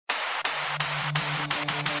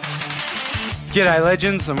G'day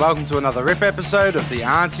legends and welcome to another RIP episode of the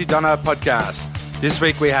Auntie Donna podcast. This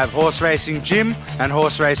week we have horse racing Jim and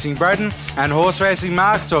horse racing Braden and horse racing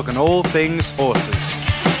Mark talking all things horses.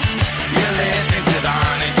 You're listening to the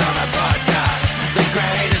Auntie Donna podcast, the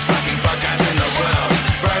greatest fucking podcast in the world.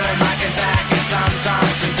 Braden, Mark and Zach and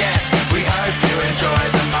sometimes some guests. We hope you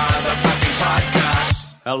enjoy the motherfucking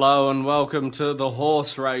podcast. Hello and welcome to the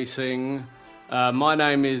horse racing. My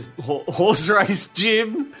name is Horse Race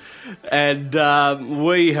Jim, and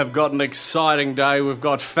we have got an exciting day. We've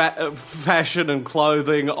got fashion and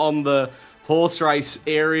clothing on the horse race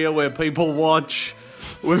area where people watch.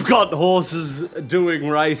 We've got horses doing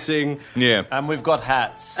racing. Yeah. And we've got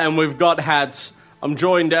hats. I'm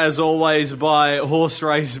joined, as always, by Horse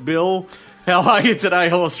Race Bill. How are you today,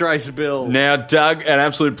 Horse Race Bill? Now, Doug, an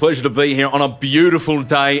absolute pleasure to be here on a beautiful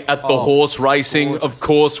day at the horse racing, gorgeous. of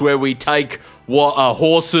course, where we take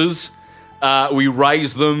horses, we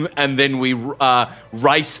raise them, and then we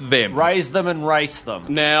race them. Raise them and race them.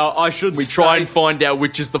 Now, I should We try and find out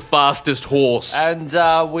which is the fastest horse. And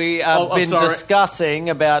we have I'm been sorry. discussing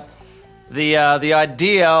about the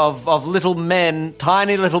idea of little men,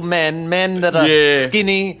 tiny little men that are Yeah.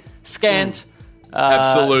 skinny, scant,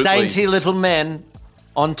 Absolutely. dainty little men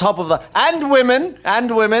on top of the... And women.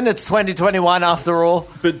 It's 2021 after all.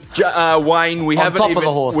 But Wayne, we On haven't top of even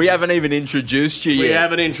the horses. we haven't even introduced you We yet.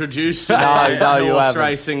 haven't introduced you. No, you horse haven't.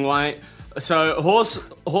 racing, Wayne. So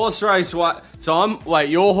horse race.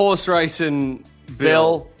 You're horse racing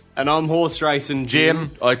Bill. and I'm horse racing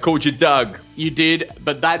Jim. I called you Doug. You did,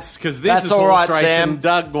 but that's because this That's is all horse right, racing Sam.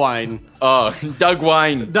 Doug Wayne. Oh, Doug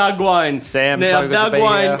Wayne. Doug Wayne. Sam, now so good to Doug be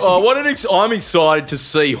Wayne. here. Oh, I'm excited to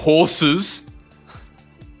see horses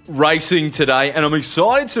racing today, and I'm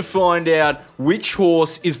excited to find out which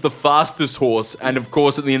horse is the fastest horse. And of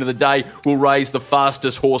course, at the end of the day, we'll raise the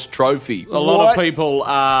fastest horse trophy. A lot What? of people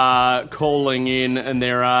are calling in and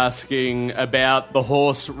they're asking about the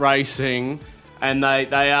horse racing, and they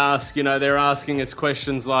ask, they're asking us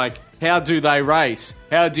questions like, how do they race?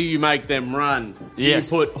 How do you make them run? Do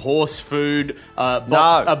Yes. you put horse food,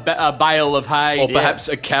 a bale of hay? Or perhaps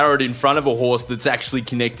a carrot in front of a horse that's actually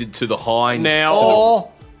connected to the hind. Now, Or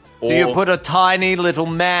do you Or- put a tiny little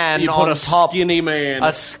man you on put a top? skinny man.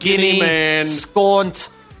 A skinny, man. scaunt,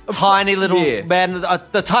 tiny little Yeah. man,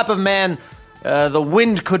 the type of man the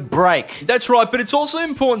wind could break. That's right, but it's also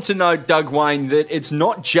important to know, Doug Wayne, that it's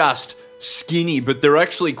not just skinny, but they're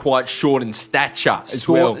actually quite short in stature as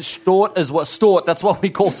well. Stort is what stort. That's what we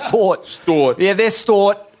call stort. Stort. Yeah, they're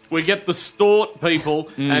stort. We get the stort people,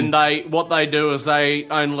 and what they do is they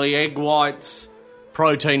only egg whites,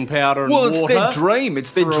 protein powder, and Well, water. it's their dream.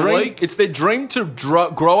 It's their for a dream. week. It's their dream to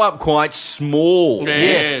grow up quite small.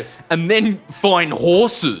 Yes. And then find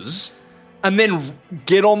horses, and then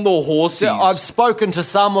get on the horses. I've spoken to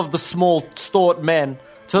some of the small stort men.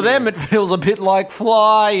 To them, it feels a bit like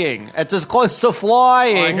flying. It's as close to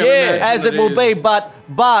flying I can imagine as it it will be. is.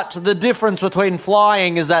 But the difference between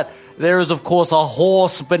flying is that there is, of course, a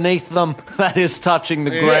horse beneath them that is touching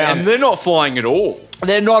the Yeah, ground. and they're not flying at all.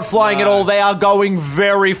 They're not flying at all. They are going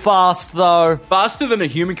very fast, though. Faster than a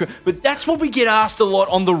human can. But that's what we get asked a lot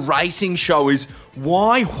on the racing show is,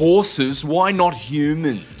 why horses? Why not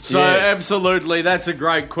humans? So absolutely, that's a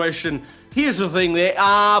great question. Here's the thing: there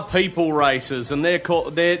are people races, and they're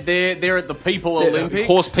at the People Olympics.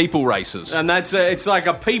 Horse people races. and it's like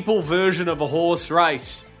a people version of a horse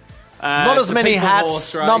race. Not It's as a many people hats,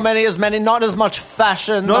 horse race. not as much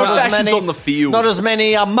fashion. No not as fashions many, on the field. Not as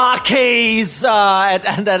many marquees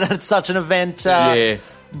at such an event. Yeah.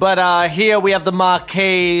 But here we have the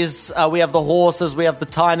marquees, we have the horses, we have the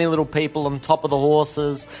tiny little people on top of the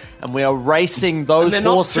horses, and we are racing those And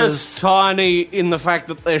they're horses. not just tiny in the fact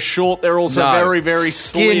that they're short; they're also No. very, very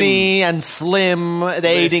skinny and slim.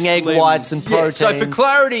 They're eating egg slim. whites and Yeah, proteins. so for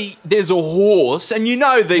clarity, there's a horse, and you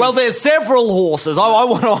know these. well, there's several horses. I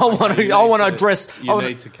want to address. You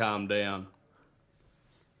need to calm down.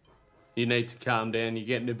 You need to calm down. You're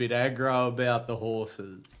getting a bit aggro about the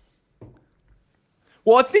horses.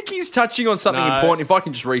 Well, I think he's touching on something No. important. If I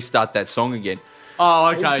can just restart that song again. Oh,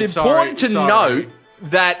 okay. It's important to note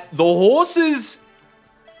that the horses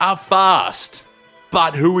are fast,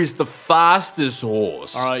 but who is the fastest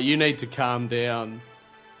horse? All right, you need to calm down.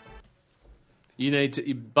 You need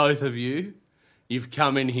to, both of you, you've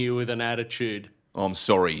come in here with an attitude. Oh, I'm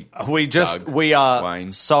sorry. We Doug, are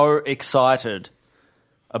Wayne. so excited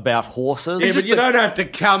about horses. Yeah, but you don't have to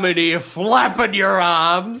come in here flapping your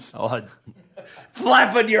arms. Oh,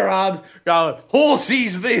 Flapping your arms, going,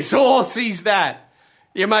 horsey's this, horsey's that.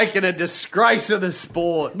 You're making a disgrace of the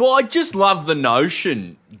sport. Well, I just love the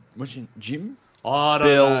notion. What's your Jim? I don't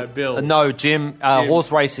know, Bill. No, Jim.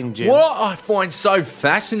 Horse racing, Jim. What I find so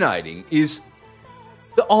fascinating is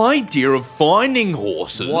the idea of finding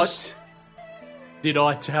horses. What did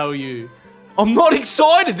I tell you? I'm not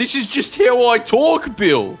excited. This is just how I talk,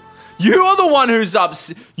 Bill. You are the one who's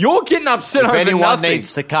upset. You're getting upset If over anyone nothing.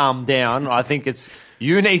 needs to calm down, I think it's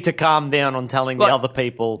you need to calm down on telling the Like, other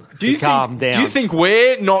people to calm down. Do you think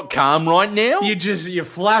we're not calm right now? You're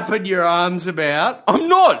flapping your arms about. I'm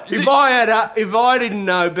not. If I didn't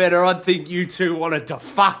know better, I'd think you two wanted to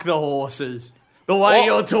fuck the horses. The way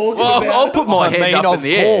you're talking about. I'll put my I hand mean, up of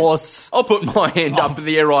in the air. course. I'll put my hand up in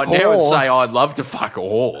the air right now and course. say I'd love to fuck a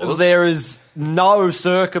horse. There is no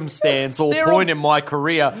circumstance or There point are- in my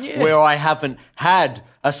career Yeah. where I haven't had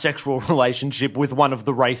a sexual relationship with one of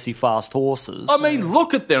the racy fast horses. I mean,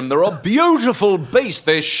 look at them. They're a beautiful beast.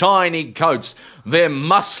 Their shiny coats, their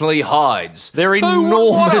muscly hides. they're Who would want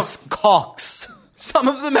enormous cocks. Some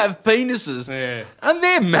of them have penises, Yeah. and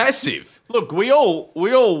they're massive. Look, we all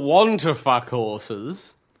want to fuck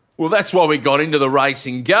horses. Well, that's why we got into the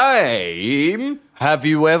racing game. Have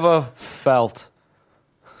you ever felt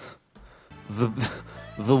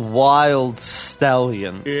the wild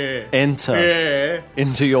stallion enter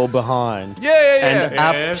into your behind and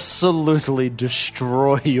absolutely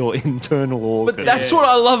destroy your internal organs? But that's what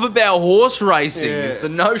I love about horse racing, is the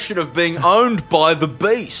notion of being owned by the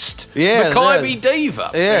beast. Yeah, Makybe yeah.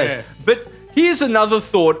 Diva. Yeah. But here's another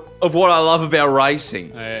thought of what I love about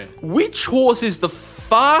racing. Yeah. Which horse is the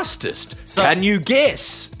fastest? Can you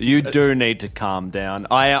guess? You do need to calm down.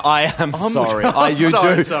 I am sorry.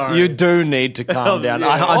 so sorry. You do need to calm down. yeah.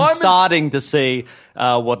 I'm starting to see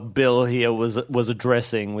what Bill here was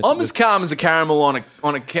addressing. With, I'm as calm as a caramel on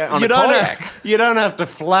a kayak. You don't have to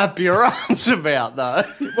flap your arms about though.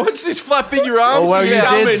 What's this flapping your arms? well,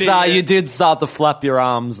 Yeah. you did start to flap your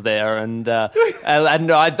arms there, and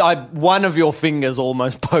I one of your fingers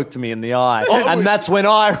almost poked me in the eye, and that's when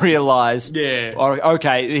I realised, Yeah.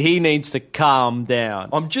 okay, he needs to calm down.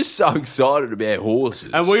 I'm just so excited about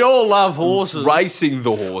horses. And we all love horses. Racing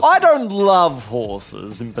the horse. I don't love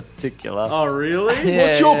horses in particular. Oh, really?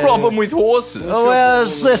 What's your problem with horses? Well,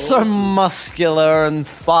 they're so muscular and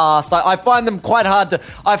fast. I find them quite hard to.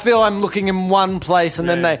 I feel I'm looking in one place, and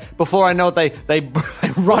then before I know it, they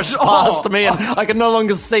rush past me, and I can no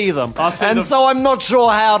longer see them. see And them- so I'm not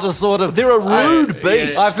sure how to sort of. They're a rude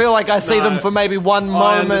beast. I feel like I see No. them for maybe one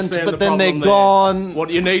I moment, understand but the then they're problem there. gone. What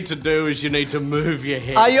you need to do is you need to move your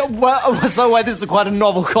head. So wait, this is quite a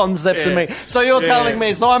novel concept to Yeah. me. So you're telling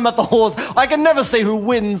me, so I'm at the horse, I can never see who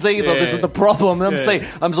wins either. Yeah. This is the problem.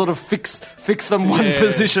 I'm sort of fixed in one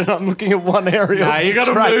position. I'm looking at one area. Nah, of you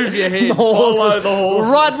gotta track. move your head. The horses. Follow the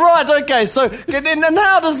horses. Right, okay. So, and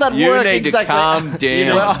how does that You work need to exactly? calm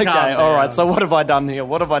down. Well, to okay, calm all right. down. So what have I done here?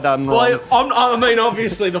 What have I done wrong? Well, I mean,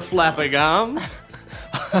 obviously the flapping arms.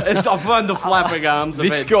 I find the flapping arms.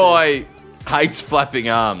 This offensive. guy hates flapping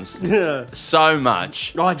arms Yeah. so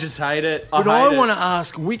much. I just hate it. But I want to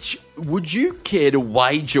ask, would you care to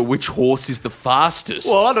wager which horse is the fastest?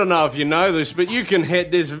 Well, I don't know if you know this, but you can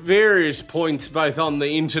head. There's various points both on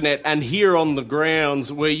the internet and here on the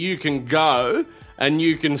grounds where you can go and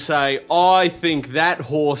you can say, I think that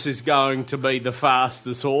horse is going to be the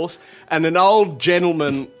fastest horse. And an old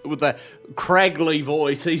gentleman with a craggly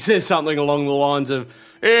voice, he says something along the lines of,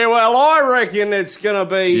 yeah, well, I reckon it's going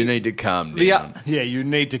to be... you need to calm the- down. Yeah, you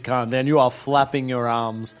need to calm down. You are flapping your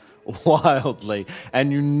arms wildly,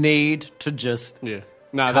 and you need to just Yeah.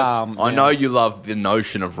 No, that's... calm I down. know you love the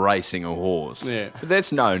notion of racing a horse. Yeah. But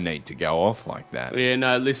there's no need to go off like that. Yeah,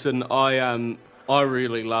 no, listen, I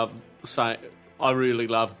really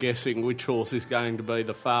love guessing which horse is going to be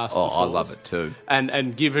the fastest Oh, I horse. love it too.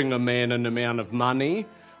 And giving a man an amount of money,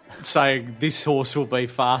 saying this horse will be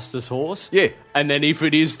fastest horse. Yeah. And then if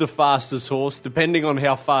it is the fastest horse, depending on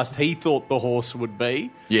how fast he thought the horse would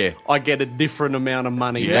be, Yeah. I get a different amount of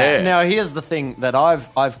money Yeah. back. Now, here's the thing that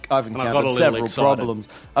I've got a encountered little several excited. problems.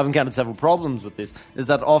 I've encountered several problems with this. Is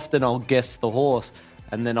that often I'll guess the horse,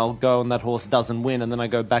 and then I'll go and that horse doesn't win, and then I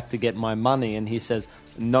go back to get my money, and he says,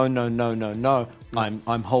 no.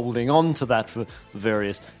 I'm holding on to that for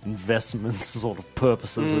various investments sort of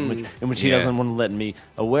purposes in which he Yeah. doesn't want to let me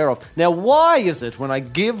aware of. Now, why is it when I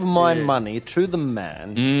give my money to the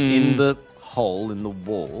man in the hole in the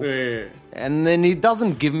wall, Yeah. and then he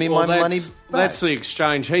doesn't give me my money back? That's the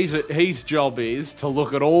exchange. His job is to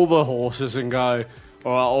look at all the horses and go,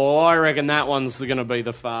 well, I reckon that one's going to be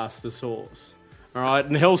the fastest horse. All right,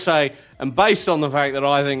 and he'll say, and based on the fact that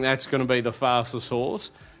I think that's going to be the fastest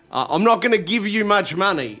horse, I'm not going to give you much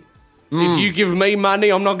money. If you give me money,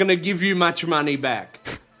 I'm not going to give you much money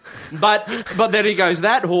back. But then he goes,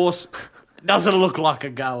 that horse doesn't look like a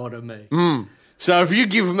goer to me. So if you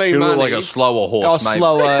give me You money, look like a slower Oh, horse, mate.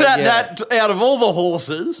 slower. yeah. that out of all the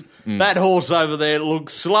horses, that horse over there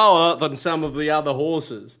looks slower than some of the other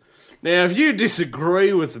horses. Now, if you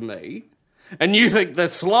disagree with me, and you think the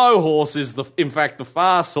slow horse is in fact the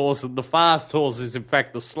fast horse, and the fast horse is in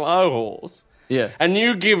fact the slow horse, Yeah. and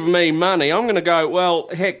you give me money, I'm going to go, well,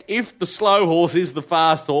 heck, if the slow horse is the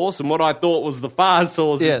fast horse, and what I thought was the fast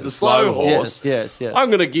horse Yeah, is the slow horse, Yes. I'm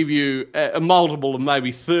going to give you a multiple of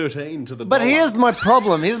maybe 13 to the But dollar. here's my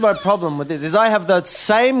problem. Here's my problem with this: is I have that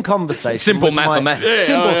same conversation. Simple with my- mathematics.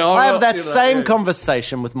 Simple. Yeah, I have that you know, same yeah.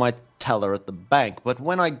 conversation with my teller at the bank. But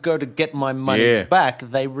when I go to get my money Yeah. back,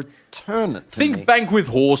 they return it to me. Think bank with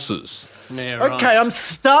horses. Yeah, right. Okay, I'm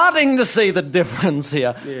starting to see the difference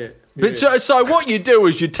here. Yeah. But so what you do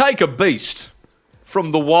is you take a beast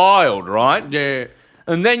from the wild, right? Yeah.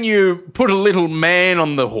 And then you put a little man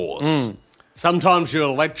on the horse. Sometimes you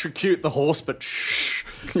electrocute the horse, but shh.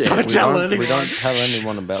 Yeah, don't We tell don't, anyone. we don't tell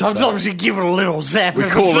anyone about Sometimes you give it a little zap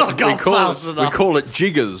if it's not gone fast we enough. call it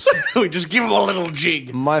jiggers. We just give them a little jig.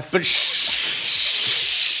 that. My But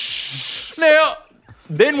shh. Now,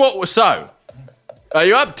 then what was so? Are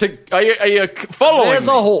you up to? Are you following? There's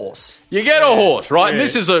me? a horse. You get a horse, right? And Yeah.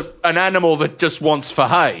 this is an animal that just wants for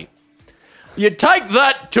hay. You take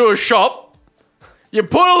that to a shop. You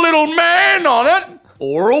put a little man on it.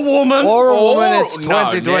 Or a woman. Or a woman. It's no,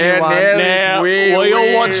 2021. Now, we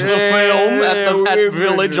all watched the film at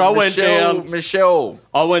Village. I went down. Michelle.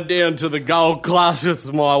 I went down to the Gold Class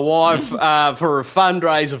with my wife for a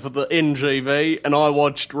fundraiser for the NGV, and I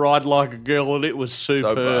watched Ride Like a Girl, and it was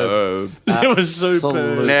superb. It was superb.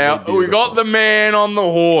 Absolutely. Now, we got the man on the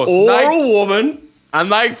horse. Or They- a woman.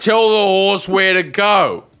 and they tell the horse where to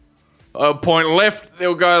go. Point left,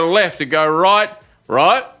 they'll go left. To go right,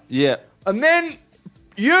 right. Yeah. And then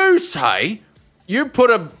you say, you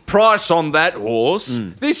put a price on that horse.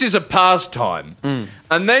 This is a pastime.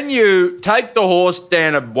 And then you take the horse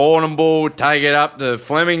down to Warrnambool, take it up to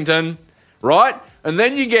Flemington, right? And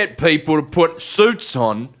then you get people to put suits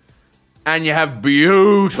on, and you have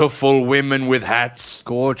beautiful women with hats.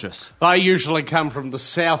 Gorgeous. They usually come from the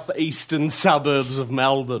southeastern suburbs of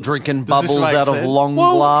Melbourne. Drinking Does this bubbles make out of sense? long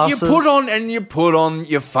Well, glasses. you put on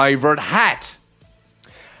your favourite hat.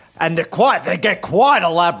 And they get quite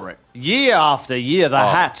elaborate. Year after year, the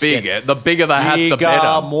hats bigger. get The bigger the hat, the bigger,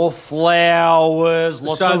 better. more flowers,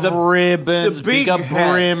 lots So of ribbons, bigger hats.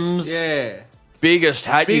 brims. Yeah. Biggest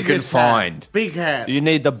hat you can Biggest hat. find. Big hat. You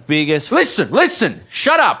need the biggest. Listen.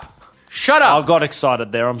 Shut up. I got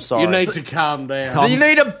excited there. I'm sorry. You need to calm down. You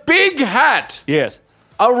need a big hat. Yes.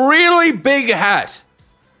 A really big hat.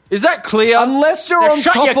 Is that clear? Unless you're Now on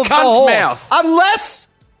shut top your of the cunt horse. mouth. Unless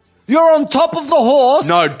you're on top of the horse.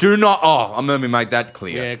 No, do not. Oh, I'm going to make that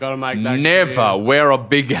clear. Yeah, gotta make that Never clear. wear a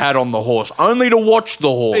big hat on the horse. Only to watch the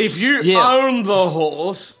horse. If you Yeah. own the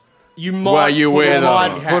horse, you might Well, you put wear on the- a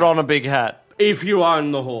Might big hat. put on a big hat. If you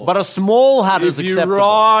own the horse. But a small hat is if you acceptable.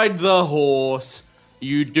 ride the horse,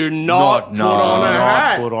 you do not No, put on a Not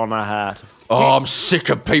hat. put on a hat. oh, I'm sick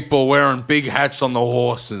of people wearing big hats on the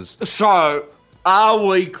horses. So, are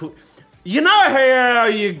we... You know how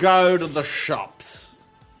you go to the shops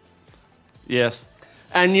Yes.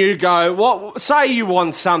 and you go, what? Say you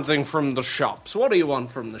want something from the shops. What do you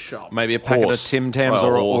want from the shops? Maybe a packet Horse. of Tim Tams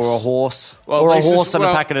Well, or a horse. Well, or a this is- horse and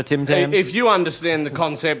well, a packet of Tim Tams. If you understand the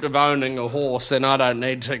concept of owning a horse, then I don't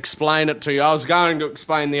need to explain it to you. I was going to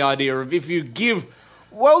explain the idea of if you give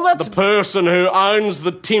well, that's the person who owns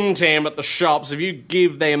the Tim Tam at the shops, if you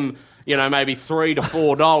give them, maybe $3 to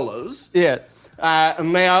 $4, yeah.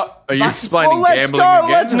 and now... Are you explaining Well, let's gambling go.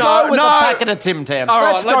 again? Let's No, go with no. a packet of Tim Tams. All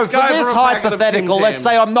right, let's let's go go for this for a packet of hypothetical. Tim Let's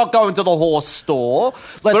Tams. say I'm not going to the horse store.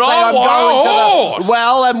 Let's But say I I'm want a going horse. to the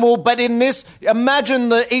well, and we'll. But in this,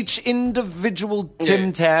 imagine each individual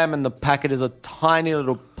Tim Tam, and the packet is a tiny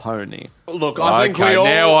little pony. Look, I think Okay, we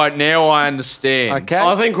all... now I understand. Okay.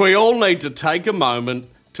 I think we all need to take a moment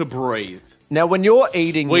to breathe. Now, when you're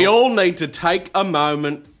eating, We your- all need to take a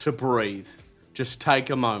moment to breathe. Just take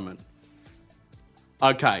a moment.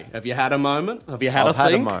 Okay, have you had a moment? Have you had I've a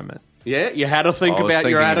had think? a moment. Yeah, you had to think I was about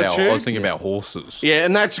your thinking attitude? I was thinking about horses. Yeah,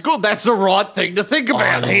 and that's good. That's the right thing to think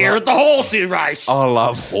about here at the horsey race. I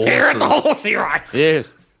love horses. Here at the horsey race.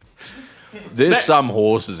 Yes. There's some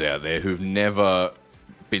horses out there who've never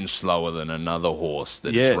been slower than another horse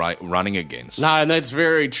that Yes. it's running against. No, and that's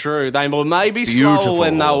very true. They were maybe Beautiful slower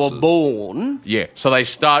when they horses. were born. Yeah, so they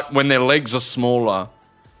start, when their legs are smaller,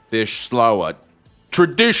 they're slower.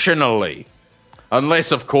 Traditionally.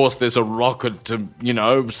 Unless, of course, there's a rocket to,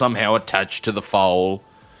 somehow attached to the foal.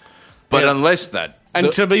 But Yeah. unless that...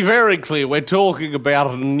 And to be very clear, we're talking about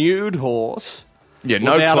a nude horse Yeah,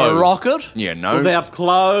 no without clothes. a rocket, Yeah, no- without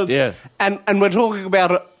clothes, Yeah. and we're talking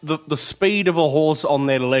about the speed of a horse on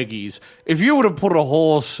their leggies. If you were to put a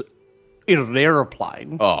horse in an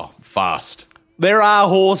aeroplane, Oh, fast. there are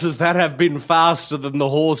horses that have been faster than the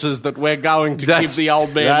horses that we're going to That's- give the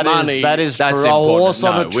old man money. That is That's true. A important. horse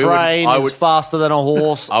on No, a we would- train I is would- faster than a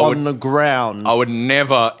horse I would- on the ground. I would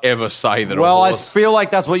never, ever say that Well, a I horse... feel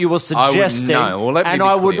like that's what you were I would- suggesting. no, well, let me and be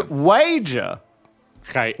I clear. would wager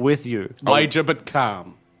Okay, with you. wager, but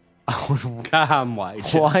calm. Calm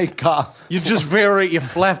wager. Why can't? You're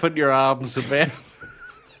flapping your arms about.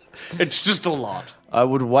 It's just a lot. I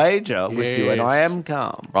would wager with you, and I Yes. am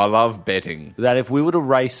calm, I love betting. that if we were to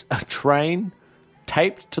race a train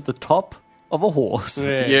taped to the top of a horse,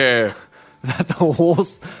 Yeah. that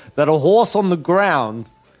a horse on the ground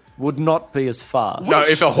would not be as fast. No,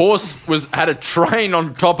 if a horse had a train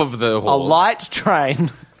on top of the horse... A light train.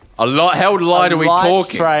 How light a are we light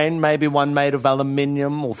talking? train, maybe one made of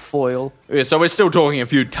aluminium or foil, Yeah, so we're still talking a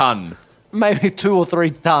few ton. maybe 2 or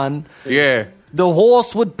 3 ton. Yeah. The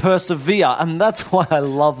horse would persevere, and that's why I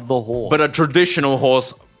love the horse. But a traditional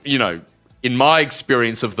horse, in my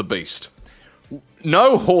experience of the beast,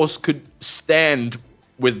 no horse could stand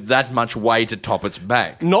with that much weight atop its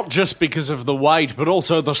back. Not just because of the weight, but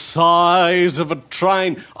also the size of a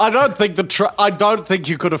train. I don't think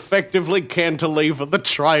you could effectively cantilever the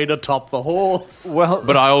train atop the horse. well,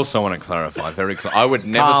 But I also want to clarify very clearly. I would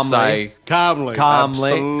never Calmly. say... Calmly.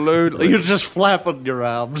 Absolutely. You're just flapping your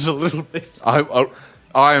arms a little bit.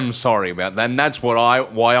 I am sorry about that, and that's why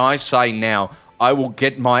I say now I will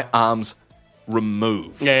get my arms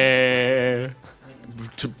removed. Yeah.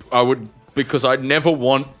 Because I never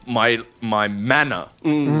want my manner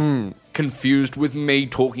confused with me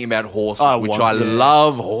talking about horses, I which want I to.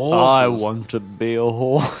 love horses. I want to be a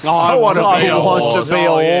horse. I want to be a want horse. to be a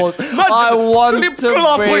Oh, yeah. horse. I want to be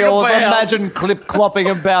clip-clopping a horse. about. Imagine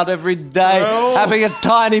clip-clopping about every day, having a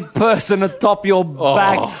tiny person atop your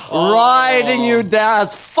back, riding you down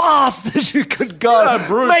as fast as you could go, Yeah,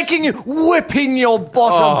 Bruce. making you, whipping your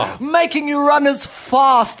bottom, making you run as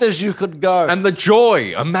fast as you could go. And the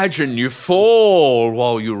joy, imagine you fall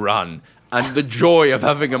while you run. And the joy of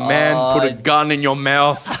having a man put a gun in your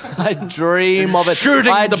mouth, I dream of it. shooting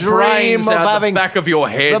I the dream brains of out having the back of your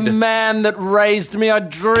head. the man that raised me. I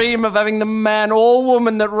dream of having the man or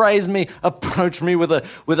woman that raised me approach me with a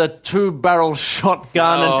 2-barrel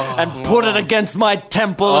shotgun and put it against my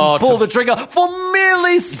temple and pull the trigger for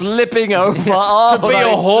merely slipping over. To be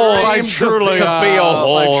a horse, They truly to are. be a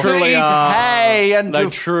horse. They to truly eat are. hay and They to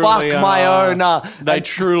truly fuck my are. owner. They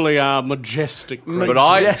truly are majestic. But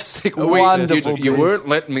I- Majestic, We- wonderful You weren't beasts.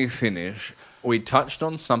 letting me finish. We touched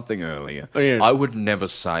on something earlier. Yes. I would never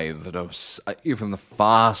say that even the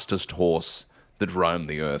fastest horse that roamed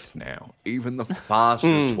the earth now, even the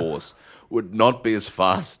fastest horse, would not be as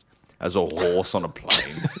fast as a horse on a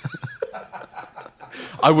plane.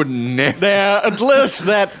 I would never. Now, at least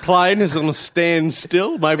that plane is on a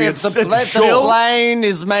standstill. Maybe If it's the still. plane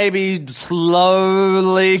is maybe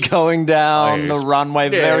slowly going down Oh, yes. the runway,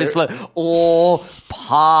 very slow, or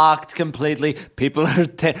parked completely. People are,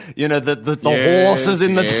 the Yes, horses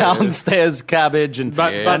in the yes. downstairs cabbage, and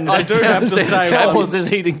But I do have to say the one-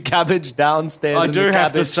 horses eating cabbage downstairs. I in do the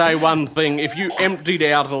have to cabbage. say one thing. If you emptied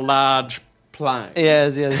out a large plane,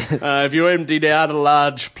 Yes. if you emptied out a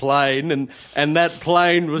large plane and that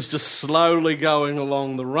plane was just slowly going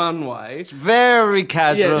along the runway, Very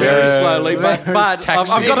casual. yeah, very slowly. But I've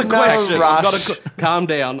got a No question. rush. Calm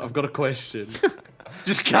down. I've got a question.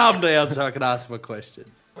 Just calm down so I can ask my question.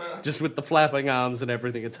 Just with the flapping arms and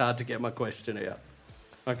everything, it's hard to get my question out.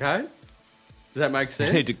 Okay? Does that make You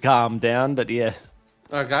need to sense? calm down, but yes.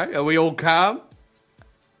 Okay, are we all calm?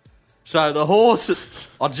 So the horse,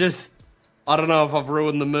 I don't know if I've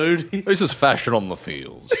ruined the mood here. This is fashion on the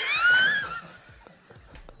fields.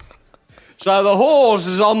 So the horse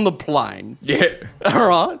is on the plane, Yeah. all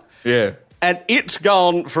right? Yeah. And it's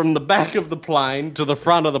gone from the back of the plane to the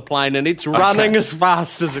front of the plane, and it's running as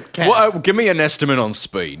fast as it can. Well, give me an estimate on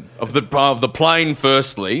speed of the plane.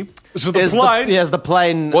 Firstly, So the Is plane, the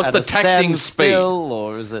plane What's at the a taxiing standstill,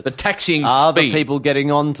 or is it the taxiing are speed. the people getting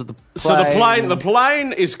onto the plane? so the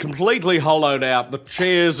plane is completely hollowed out. The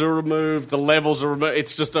chairs are removed. The levels are removed.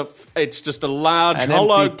 It's just a large An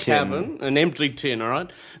hollow empty tin. cabin, an empty tin. All right.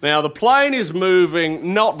 Now the plane is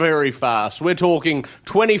moving not very fast. We're talking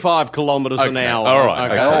 25 kilometres an Okay, hour. all right.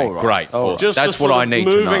 Okay. All right. Great. All Well, right. Just that's to what sort I of need to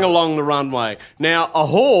moving know. along the runway. Now, a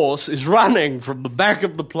horse is running from the back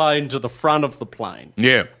of the plane to the front of the plane.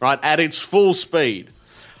 Yeah. Right, at its full speed.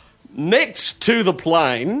 Next to the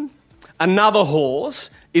plane, another horse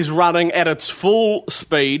is running at its full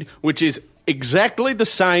speed, which is exactly the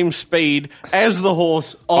same speed as the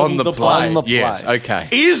horse on the plane. On the Yeah, plane. okay.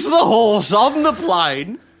 Is the horse on the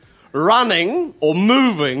plane running or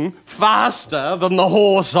moving faster than the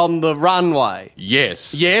horse on the runway?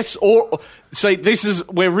 Yes. Yes, or see,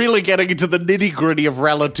 we're really getting into the nitty gritty of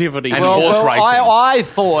relativity. And horse racing. I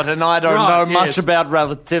thought, and I don't Right, know much yes. about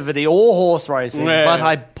relativity or horse racing, Yeah. but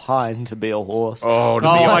I pine to be a horse. Oh, to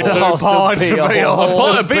I be a do horse. pine to be a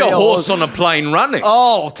horse. Be a horse on a plane running.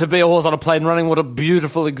 Oh, to be a horse on a plane running, what a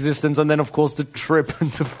beautiful existence. And then, of course, to trip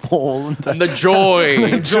and to fall. And to And the joy.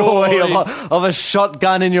 the joy of a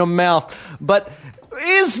shotgun in your mouth. But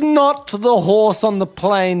is not the horse on the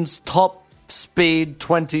plane's top speed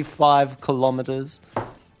 25 kilometers?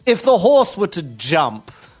 If the horse were to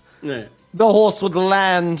jump, Yeah. the horse would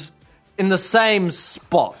land in the same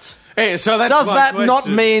spot. Yeah, so that's Does my that question. not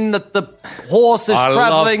mean that the horse is I love-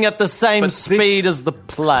 travelling at the same but speed as the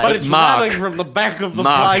plane? But it's Mark. running from the back of the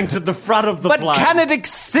Mark. plane to the front of the But plane. can it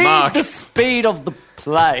exceed Mark. the speed of the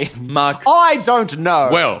plane? Mark. I don't know.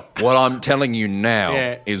 Well, what I'm telling you now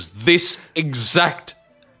Yeah. is this exact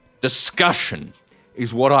discussion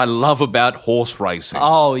is what I love about horse racing.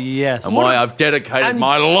 Oh, yes. and why I've dedicated and-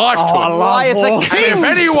 my life to it. Why it's a horses. And if king's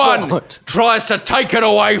anyone sport. tries to take it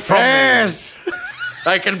away from Yes. me,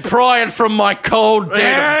 they can pry it from my cold dead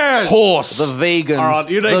Yes. horse. The vegans. All right,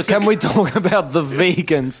 you need to- Can we talk about the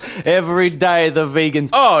vegans? Every day, the vegans.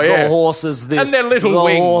 Oh, yeah. The horse is this. And their little the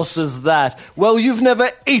wings. horse is that. Well, you've never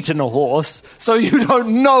eaten a horse, so you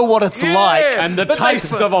don't know what it's Yeah. like. And the But they-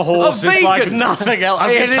 taste of a horse a is like vegan. nothing else.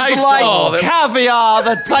 It is taste like oh, they're caviar,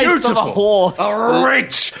 the taste of a beautiful. horse. a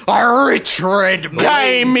rich red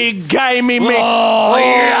meat. Gamey meat. Oh,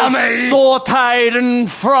 yummy. Sauteed and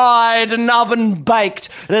fried and oven baked.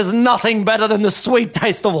 There's nothing better than the sweet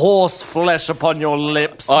taste of horse flesh upon your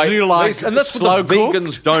lips. Do you like and that's slow what the cooked?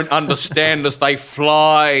 vegans don't understand is they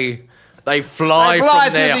fly They from fly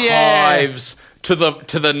their through the air. hives to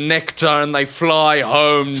the nectar and they fly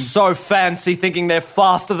home. So fancy thinking they're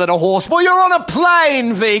faster than a horse. Well, you're on a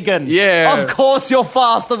plane, vegan. Yeah. Of course you're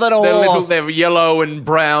faster than a Their horse. their yellow and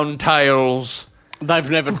brown tails. They've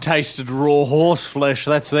never tasted raw horse flesh.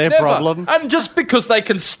 That's their Never. problem. And just because they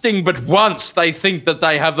can sting but once, they think that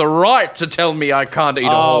they have the right to tell me I can't eat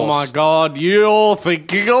a Oh horse. my God! You're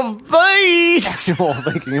thinking of bees. You're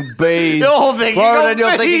thinking of bees. You're thinking Bro, of then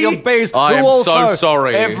you're thinking of bees. I Who am also, so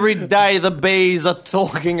sorry. Every day the bees are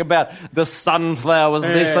talking about the sunflowers,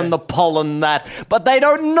 this and the pollen that. But they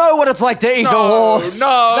don't know what it's like to eat a horse.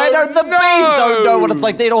 no, They don't. The no. bees don't know what it's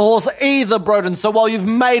like to eat a horse either, Broden. So while you've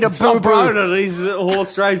made a Not boo-boo... Broden, he's a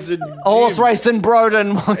horse racing. Horse racing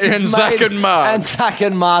Broden And Zach and Mark. and Zach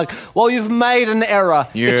and Mark. Well, you've made an error.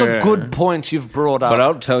 It's a Yeah. good point you've brought up. But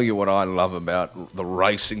I'll tell you what I love about the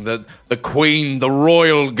racing, the Queen, the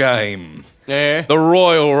royal game. Yeah. The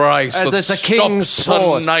royal race And that it's a king's stops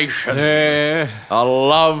sport. a nation. Yeah. I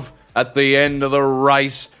love at the end of the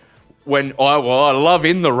race when I love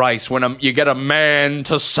in the race when you get a man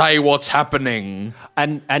to say what's happening.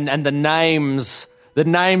 and the names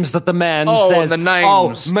that the man Oh, says. the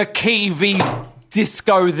names. Oh, McKeevy.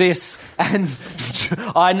 Disco this and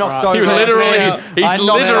I knocked He over. literally- he's I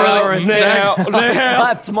knocked literally- over and now- I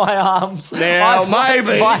clapped my arms. Now, I flapped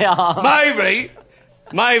maybe, my arms.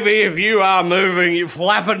 maybe if you are moving, you're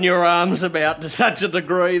flapping your arms about to such a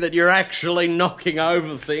degree that you're actually knocking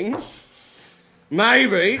over things,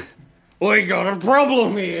 maybe we got a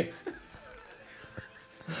problem here.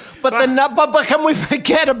 But can we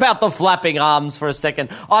forget about the flapping arms for a second?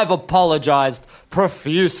 I've apologized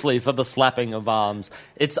profusely for the slapping of arms.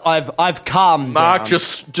 I've calmed Mark, down.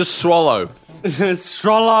 just swallow.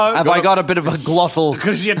 Swallow. Have I got a bit of a glottal?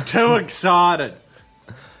 Because you're too excited.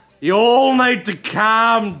 You all need to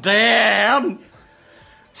calm down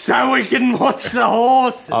so we can watch the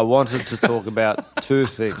horse. I wanted to talk about two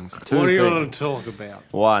things. What do you want to talk about?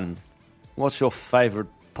 One, what's your favourite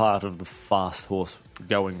part of the fast horse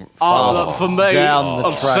going fast Oh, for me, down the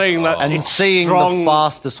of track seeing that and it's seeing strong- the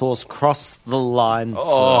fastest horse cross the line first?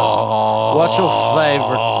 What's your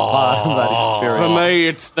favourite part of that For experience? me,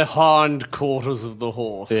 it's the hindquarters of the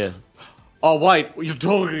horse. Yeah. Oh, wait, you're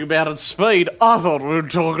talking about its speed. I thought we were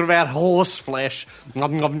talking about horse flesh.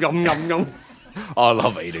 Nom, nom, nom, nom, nom. I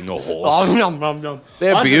love eating a horse. Oh, nom, nom, nom.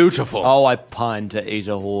 They're I just- beautiful. Oh, I pine to eat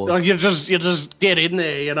a horse. Like you just get in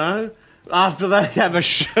there, you know. After they have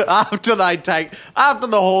after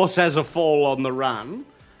the horse has a fall on the run,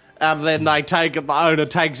 and then they take it. The owner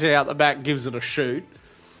takes it out the back, gives it a shoot.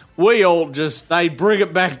 They bring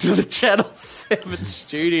it back to the Channel 7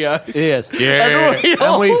 studios. Yes. Yeah.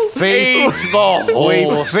 And we feast. Eat the We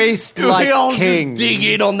horse. feast We like all kings. just dig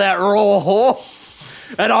in on that raw horse.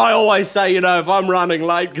 And I always say, if I'm running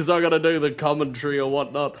late because I got to do the commentary or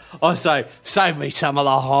whatnot, I say, save me some of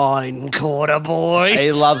the hind quarter, boy.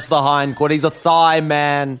 He loves the hindquarter. He's a thigh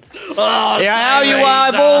man. Oh, Yeah, how save you me are.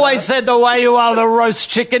 I've some. always said the way you are, the roast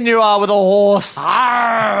chicken you are with a horse.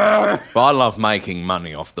 Arr. But I love making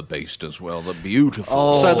money off the beast as well. The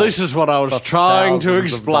beautiful. So this is what I was trying to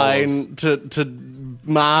thousands of explain to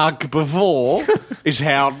Mark before, is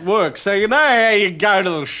how it works. So how you go to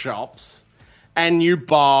the shops and you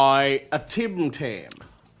buy a Tim Tam.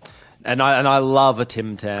 And I love a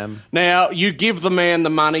Tim Tam. Now, you give the man the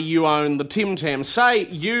money, you own the Tim Tam. Say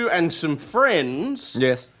you and some friends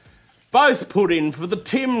Yes. both put in for the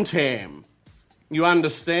Tim Tam. You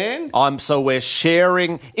understand? So we're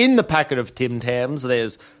sharing in the packet of Tim Tams.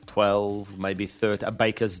 There's 12, maybe 30, a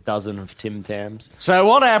baker's dozen of Tim Tams. So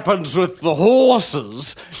what happens with the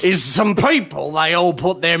horses is some people, they all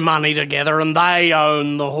put their money together and they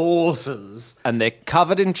own the horses. And they're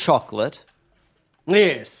covered in chocolate.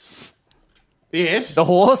 Yes. Yes. The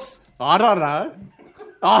horse? I don't know.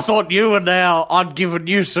 I thought I'd given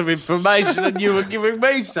you some information and you were giving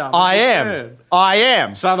me some. I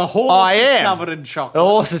am. So the horse I is am. covered in chocolate. The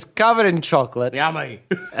horse is covered in chocolate. Yummy.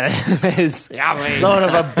 There's Yummy. sort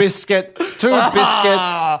of a biscuit, two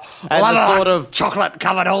biscuits, and a sort of chocolate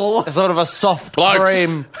covered horse. sort of a soft Blokes.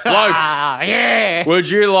 cream. Blokes, Yeah. would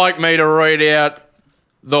you like me to read out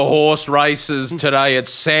the horse races today at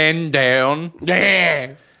Sandown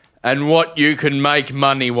Yeah. and what you can make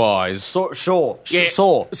money-wise? Sure. Yeah.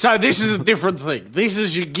 Saw. So this is a different thing. This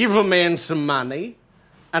is you give a man some money,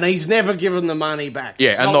 and he's never given the money back.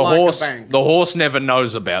 Yeah, It's and not the like a horse, bank. the horse never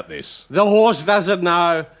knows about this. The horse doesn't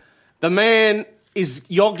know. The man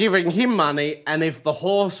you're giving him money, and if the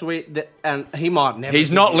horse and he might never. He's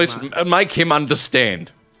give not you listening. money. Make him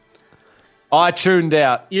understand. I tuned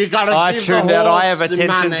out. You gotta I give tuned the out. I horse have the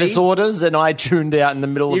attention money. disorders, and I tuned out in the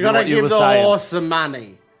middle You of gotta what you give were the saying. horse some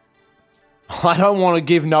money. I don't want to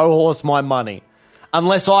give no horse my money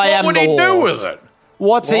unless I What am would the he horse. do with it?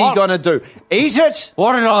 What's he What? gonna do? Eat it?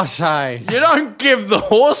 What did I say? You don't give the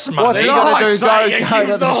horse money. What's he gonna do? I Go say you to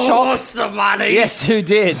give the shop? horse the money. Yes, you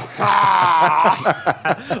did.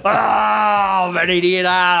 Oh, but idiot,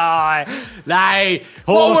 I. They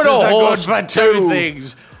What would horses a are horse good for two do?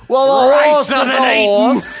 things. Well, a horse is Racing and a eating.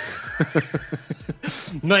 horse.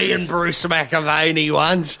 Me and Bruce McAvaney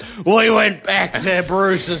once, we went back to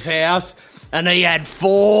Bruce's house and he had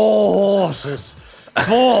 4 horses.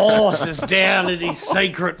 4 horses down in his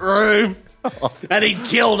secret room. And he'd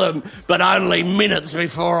killed them, but only minutes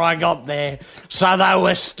before I got there. So they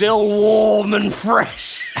were still warm and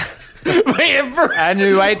fresh. Me and Bruce, And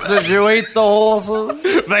did you eat the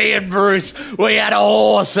horses? me and Bruce, we had a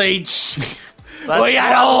horse each. We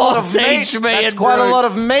had a horse each, me That's and quite a Bruce. lot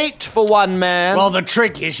of meat for one man. Well, the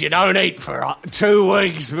trick is you don't eat for 2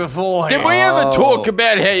 weeks before. Did we ever talk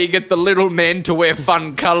about how you get the little men to wear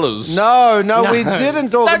fun colours? no, we didn't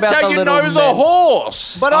talk That's about how the you little know men. the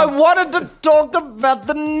horse. But I wanted to talk about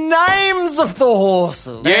the names of the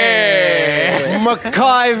horses. Yeah.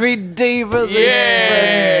 Mackay Diva this,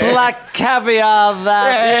 Yeah. and Black Caviar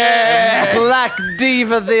that, and Black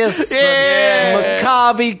Diva this, and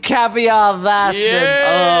Maccabi Caviar that,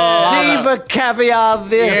 and Diva Caviar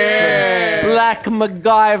this, and Black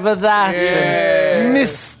MacGyver that, and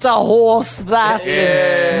Mr. Horse that,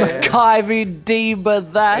 and Mackay Diva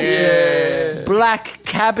that, and Black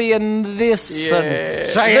Cabian this, and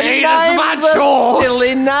So you the eat as much names are horse.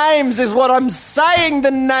 silly names is what I'm saying.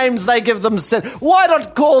 The names they give themselves. Why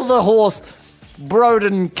not call the horse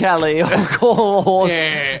Broden Kelly or call the horse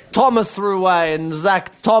Yeah. Thomas Rouet and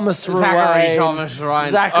Zach Thomas Rouet? Zachary Thomas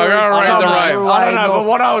Rouet. Zachary I don't know, Thomas right. Rouet. I don't know, or but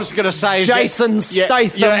what I was going to say is Jason you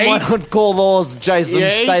Statham. eat- Why not call the horse Jason you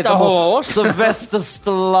eat Statham? the or horse. Sylvester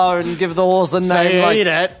Stallone. Give the horse a So name you like eat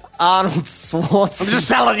it. Arnold I'm Schwarzenegger. just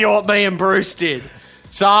telling you what me and Bruce did.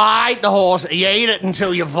 So I ate the horse. You eat it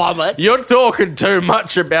until you vomit. You're talking too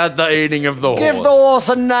much about the eating of the horse. Give the horse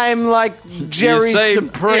a name like Jerry You seem-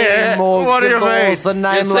 Supreme, Yeah, or what do give you the mean? horse a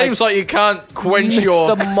name It seems like you can't quench Mr. your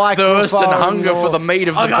thirst and Microphone hunger or- for the meat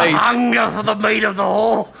of I the got beast. hunger for the meat of the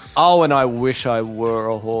horse. Oh, and I wish I were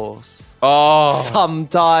a horse. Oh,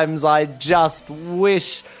 Sometimes I just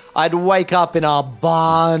wish I'd wake up in a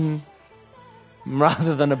barn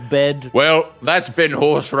rather than a bed. well, that's been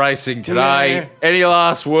horse racing today. Yeah. Any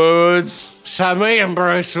last words? So me and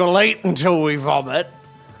Bruce will eat until we vomit,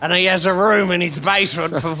 and he has a room in his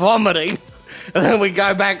basement for vomiting, and then we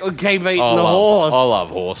go back and keep eating the horse. I love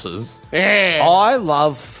horses. Yeah. I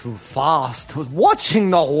love fast watching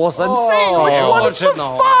the horse and Oh, seeing which one is the watching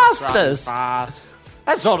horse run fastest. fast.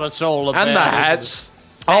 That's what it's all about. And the isn't it? hats.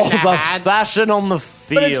 Oh, the fashion on the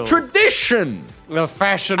field. But it's tradition. The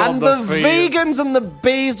fashion on And the the field. vegans and the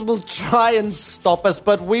bees will try and stop us,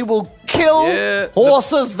 but we will kill Yeah,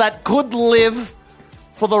 horses that could live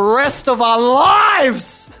for the rest of our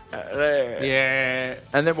lives. Yeah.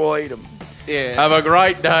 And then we'll eat them. Yeah. Have a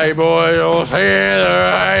great day, boys. We'll see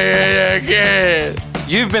you again.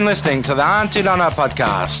 You've been listening to the Auntie Donna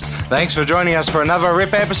podcast. Thanks for joining us for another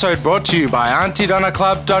RIP episode brought to you by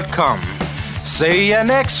AuntieDonnaClub.com. See you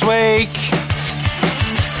next week.